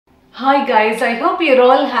Hi guys, I hope you're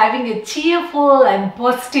all having a cheerful and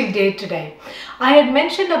positive day today. I had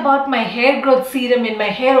mentioned about my hair growth serum in my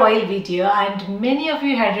hair oil video and many of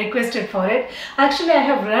you had requested for it. Actually, I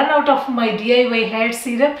have run out of my DIY hair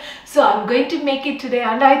serum, so I'm going to make it today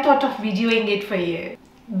and I thought of videoing it for you.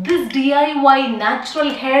 This DIY natural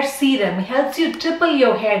hair serum helps you triple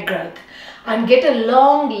your hair growth and get a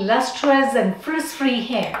long, lustrous and frizz-free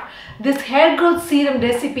hair. This hair growth serum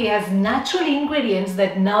recipe has natural ingredients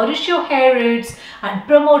that nourish your hair roots and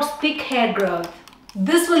promotes thick hair growth.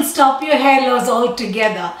 This will stop your hair loss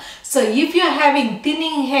altogether. So if you're having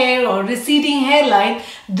thinning hair or receding hairline,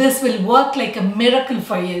 this will work like a miracle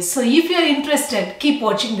for you. So if you're interested, keep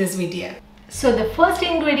watching this video. So the first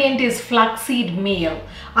ingredient is flaxseed meal.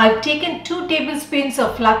 I've taken 2 tablespoons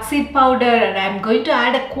of flaxseed powder and I'm going to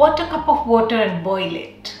add a 1/4 cup of water and boil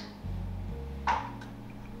it.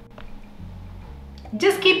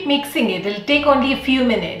 Just keep mixing it. It'll take only a few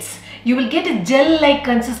minutes. You will get a gel-like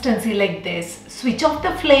consistency like this. Switch off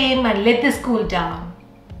the flame and let this cool down.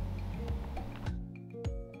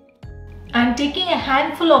 I'm taking a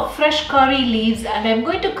handful of fresh curry leaves and I'm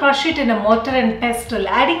going to crush it in a mortar and pestle,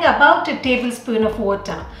 adding about a tablespoon of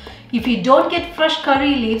water. If you don't get fresh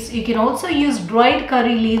curry leaves, you can also use dried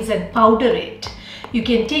curry leaves and powder it. You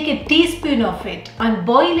can take a teaspoon of it and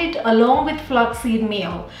boil it along with flaxseed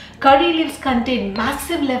meal. Curry leaves contain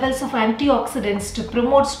massive levels of antioxidants to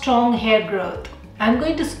promote strong hair growth. I'm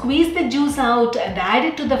going to squeeze the juice out and add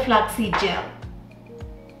it to the flaxseed gel.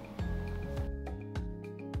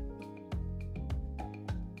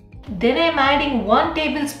 Then I'm adding 1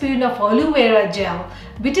 tablespoon of Aloe Vera Gel.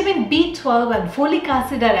 Vitamin B12 and folic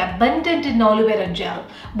acid are abundant in Aloe Vera Gel.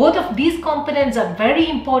 Both of these components are very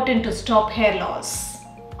important to stop hair loss.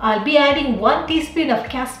 I'll be adding 1 teaspoon of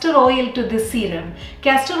castor oil to this serum.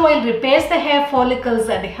 Castor oil repairs the hair follicles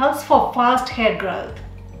and helps for fast hair growth.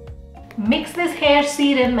 Mix this hair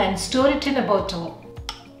serum and store it in a bottle.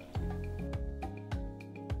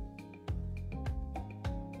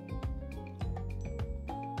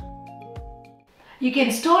 You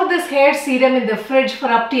can store this hair serum in the fridge for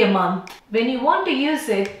up to a month. When you want to use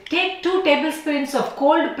it, take 2 tablespoons of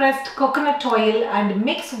cold pressed coconut oil and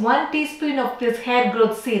mix 1 teaspoon of this hair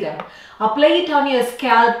growth serum. Apply it on your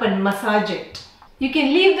scalp and massage it. You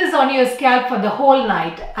can leave this on your scalp for the whole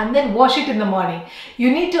night and then wash it in the morning.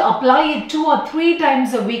 You need to apply it 2 or 3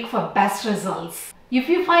 times a week for best results. If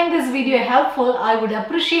you find this video helpful, I would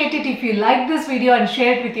appreciate it if you like this video and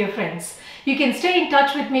share it with your friends. You can stay in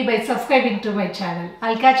touch with me by subscribing to my channel.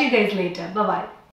 I'll catch you guys later. Bye-bye.